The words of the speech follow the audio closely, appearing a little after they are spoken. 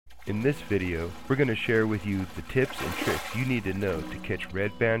In this video, we're going to share with you the tips and tricks you need to know to catch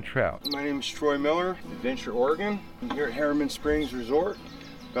redband trout. My name is Troy Miller, Adventure, Oregon. I'm here at Harriman Springs Resort.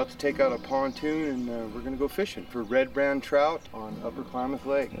 About to take out a pontoon and we're going to go fishing for redband trout on Upper Klamath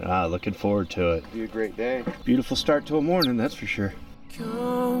Lake. Looking forward to it. It'll be a great day. Beautiful start to a morning, that's for sure.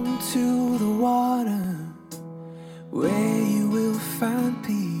 Come to the water where you will find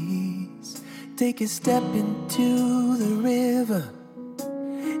peace. Take a step into the river.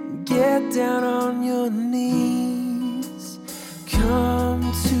 Get down on your knees. Come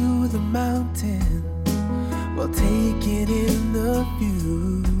to the mountain while taking in the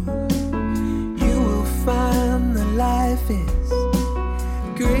view. You will find that life is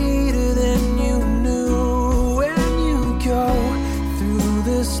greater than you knew. When you go through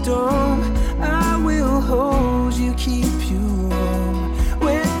the storm, I will hold you, keep you warm.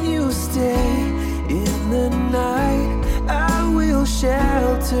 When you stay in the night, I will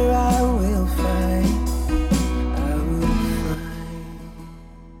shelter, I will fight, I will fight.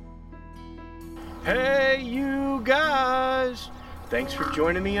 Hey you guys! Thanks for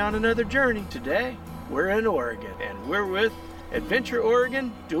joining me on another journey. Today, we're in Oregon, and we're with Adventure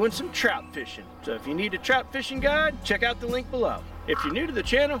Oregon doing some trout fishing. So if you need a trout fishing guide, check out the link below. If you're new to the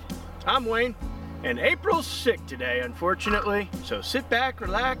channel, I'm Wayne, and April's sick today, unfortunately. So sit back,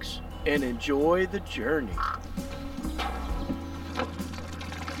 relax, and enjoy the journey.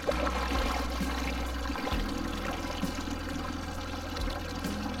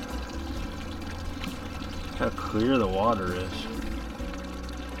 How clear the water is.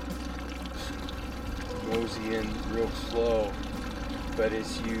 Mosey in real slow, but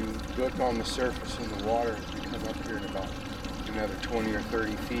as you look on the surface in the water, as you come up here in about another 20 or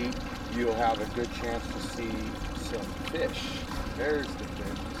 30 feet, you'll have a good chance to see some fish. There's the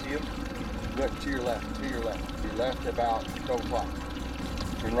fish. See them? Look to your left, to your left. To your left about 12 o'clock.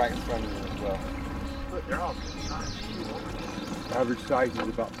 And right in front of you as well. Look, they're all good size. Average size is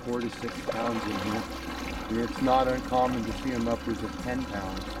about 4 to 6 pounds in here. And it's not uncommon to see them upwards of 10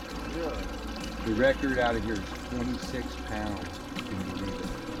 pounds. Really? The record out of here is 26 pounds. Can you believe it?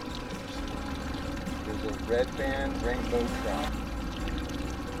 There's a redband rainbow trout.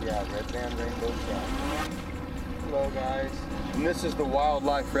 Yeah, redband rainbow trout. Hello guys. And this is the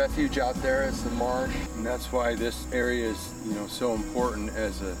wildlife refuge out there. It's the marsh. And that's why this area is, so important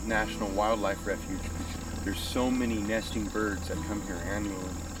as a national wildlife refuge. There's so many nesting birds that come here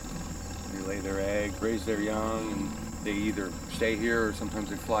annually. They lay their egg, raise their young, and they either stay here or sometimes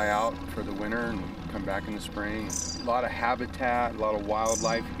they fly out for the winter and come back in the spring. A lot of habitat, a lot of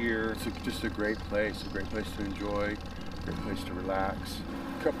wildlife here. It's just a great place to enjoy, a great place to relax.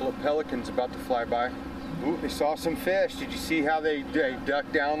 A couple of pelicans about to fly by. Ooh, they saw some fish. Did you see how they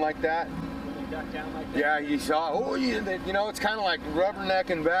ducked down like that? They ducked down like that? Yeah, you saw. Oh, it's kind of like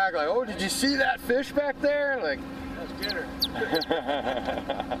rubbernecking back. Like, oh, did you see that fish back there? Like, that's gooder.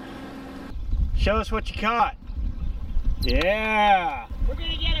 Show us what you caught. Yeah. We're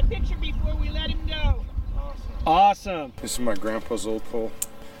gonna get a picture before we let him go. Awesome. This is my grandpa's old pole.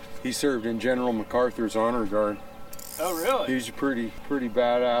 He served in General MacArthur's honor guard. Oh, really? He's a pretty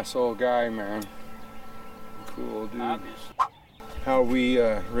badass old guy, man. Cool dude. Obviously. How we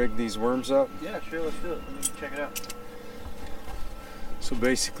rig these worms up? Yeah, sure, let's do it. Let me check it out. So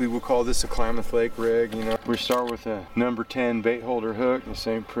basically we'll call this a Klamath Lake rig, We start with a number 10 bait holder hook. This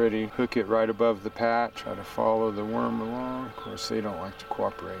ain't pretty. Hook it right above the patch. Try to follow the worm along. Of course, they don't like to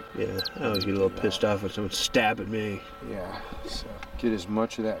cooperate. Yeah, I always get a little pissed off when someone stabbing me. Yeah, so get as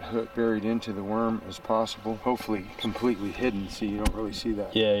much of that hook buried into the worm as possible. Hopefully completely hidden so you don't really see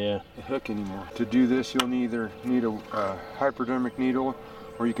that Yeah. the hook anymore. To do this, you'll either need a hypodermic needle,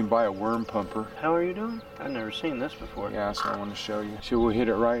 or you can buy a worm pumper. How are you doing? I've never seen this before. Yeah, so I want to show you. So we'll hit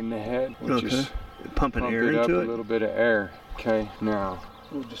it right in the head. We'll just Pumping pump air it up into a it? little bit of air. Okay, now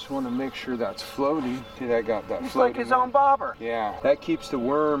we just want to make sure that's floating. See, that got that It's floating. like his own bobber. Yeah, that keeps the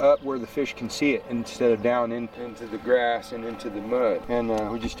worm up where the fish can see it instead of down into the grass and into the mud.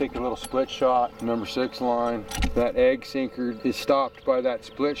 And we just take a little split shot, number 6 line. That egg sinker is stopped by that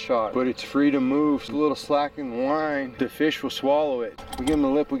split shot, but it's free to move. A little slack in the line, the fish will swallow it. We give them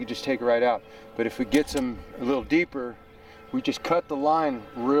a lip, we can just take it right out. But if it gets them a little deeper, we just cut the line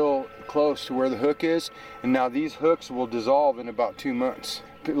real close to where the hook is, and now these hooks will dissolve in about 2 months.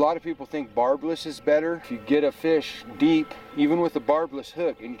 A lot of people think barbless is better. If you get a fish deep, even with a barbless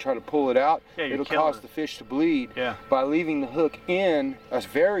hook, and you try to pull it out, it'll cause the fish to bleed. Yeah. By leaving the hook in, a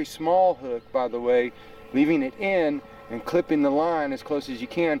very small hook, by the way, leaving it in and clipping the line as close as you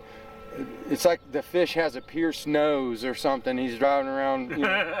can, It's like the fish has a pierced nose or something. He's driving around, you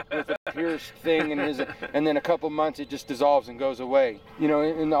know, with a pierced thing, and then a couple months it just dissolves and goes away. You know,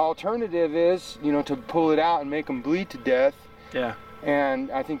 and the alternative is, you know, to pull it out and make them bleed to death. Yeah. And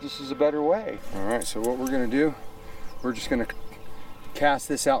I think this is a better way. All right, so what we're gonna do, we're just gonna cast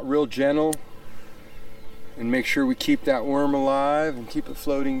this out real gentle and make sure we keep that worm alive and keep it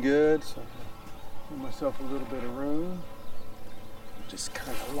floating good. So give myself a little bit of room. Just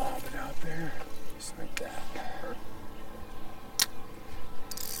kind of lob it out there, just like that.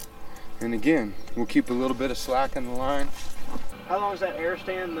 And again, we'll keep a little bit of slack in the line. How long does that air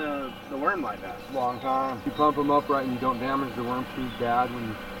stand the worm life out? Long time. You pump them up right and you don't damage the worm too bad when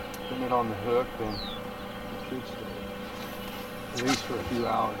you put it on the hook, then it should stay, at least for a few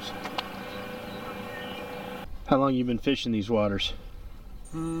hours. How long you been fishing these waters?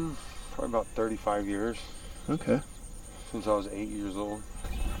 Probably about 35 years. Okay. Since I was 8 years old.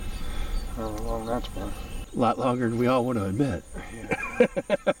 I don't know how long that's been. A lot longer than we all want to admit.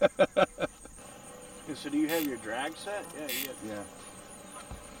 Yeah. So do you have your drag set? Yeah, Yeah.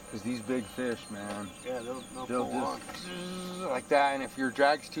 Because these big fish, man, yeah, they'll they'll pull on. just like that, and if your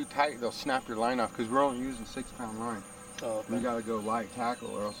drag's too tight, they'll snap your line off, because we're only using 6-pound line. Oh, okay. You gotta go light tackle,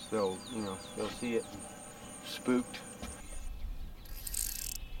 or else they'll, you know, they'll see it spooked.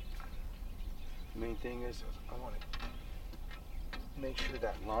 The main thing is I want to make sure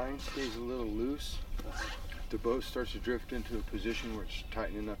that line stays a little loose. If the boat starts to drift into a position where it's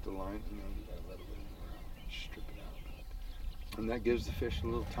tightening up the line, you know, you gotta let it strip it out. And that gives the fish a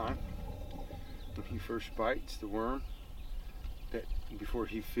little time. When he first bites the worm, that before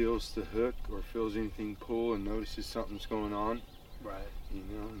he feels the hook or feels anything pull and notices something's going on, Right. you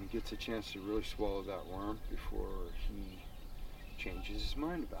know, and he gets a chance to really swallow that worm before he changes his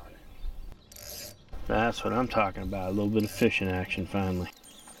mind about it. That's what I'm talking about. A little bit of fishing action finally.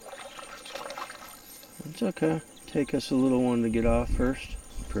 It's okay. Take us a little one to get off first.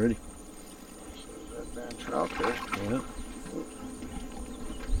 Pretty. Redband trout there. Yep.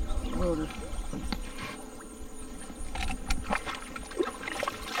 Motor.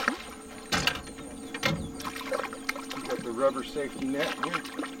 You got the rubber safety net here.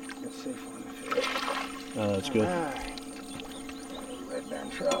 That's safe on the fish. Oh, that's good. Right.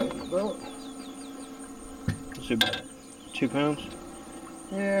 Redband trout in the boat. Is it 2 pounds?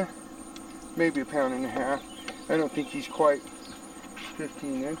 Yeah, maybe 1.5 pounds. I don't think he's quite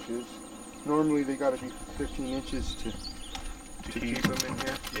 15 inches. Normally they got to be 15 inches to keep him in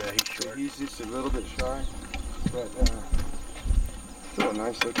here. Yeah, he's So short. he's just a little bit shy, but still a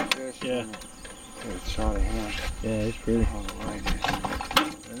nice looking fish. Yeah. Good shot of him. Yeah, he's pretty. All the way.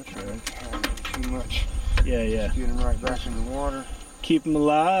 That's right. Not too much. Yeah, yeah. Get him right back in the water. Keep him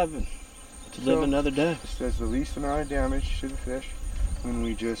alive and to live So, another day. This does the least amount of damage to the fish when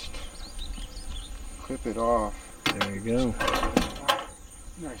we just clip it off. There you go.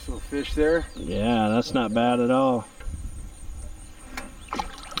 Nice little fish there. Yeah, that's not bad at all.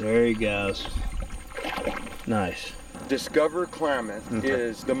 There he goes. Nice. Discover Klamath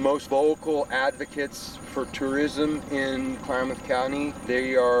is the most vocal advocates for tourism in Klamath County.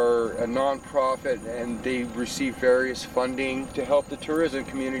 They are a nonprofit and they receive various funding to help the tourism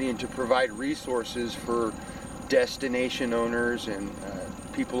community and to provide resources for destination owners and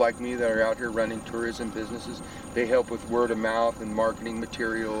people like me that are out here running tourism businesses. They help with word of mouth and marketing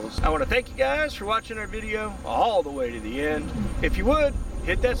materials. I want to thank you guys for watching our video all the way to the end. If you would,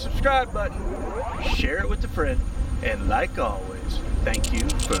 hit that subscribe button, share it with a friend, and like always, thank you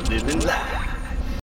for living life.